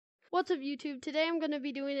What's up YouTube? Today I'm going to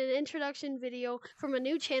be doing an introduction video from a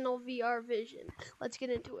new channel, VR Vision. Let's get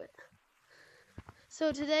into it.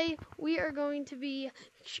 So today we are going to be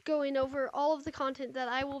going over all of the content that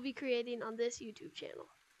I will be creating on this YouTube channel.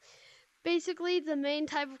 Basically, the main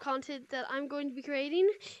type of content that I'm going to be creating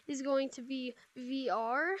is going to be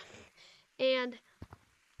VR, and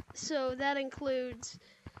so that includes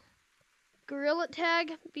Gorilla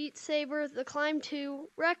Tag, Beat Saber, The Climb 2,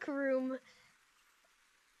 Rec Room,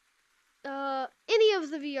 any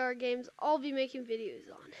of the VR games I'll be making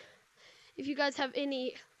videos on. If you guys have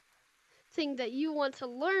anything that you want to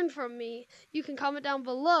learn from me, you can comment down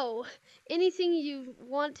below. Anything you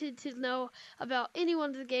wanted to know about any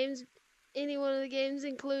one of the games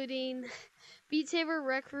including Beat Saber,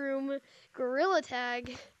 Rec Room, Gorilla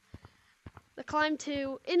Tag, The Climb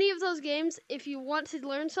 2, any of those games. If you want to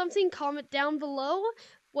learn something, comment down below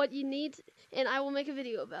what you need and I will make a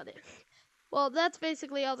video about it. Well, that's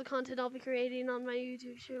basically all the content I'll be creating on my new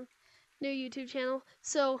YouTube channel.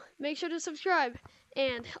 So make sure to subscribe,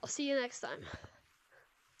 and I'll see you next time.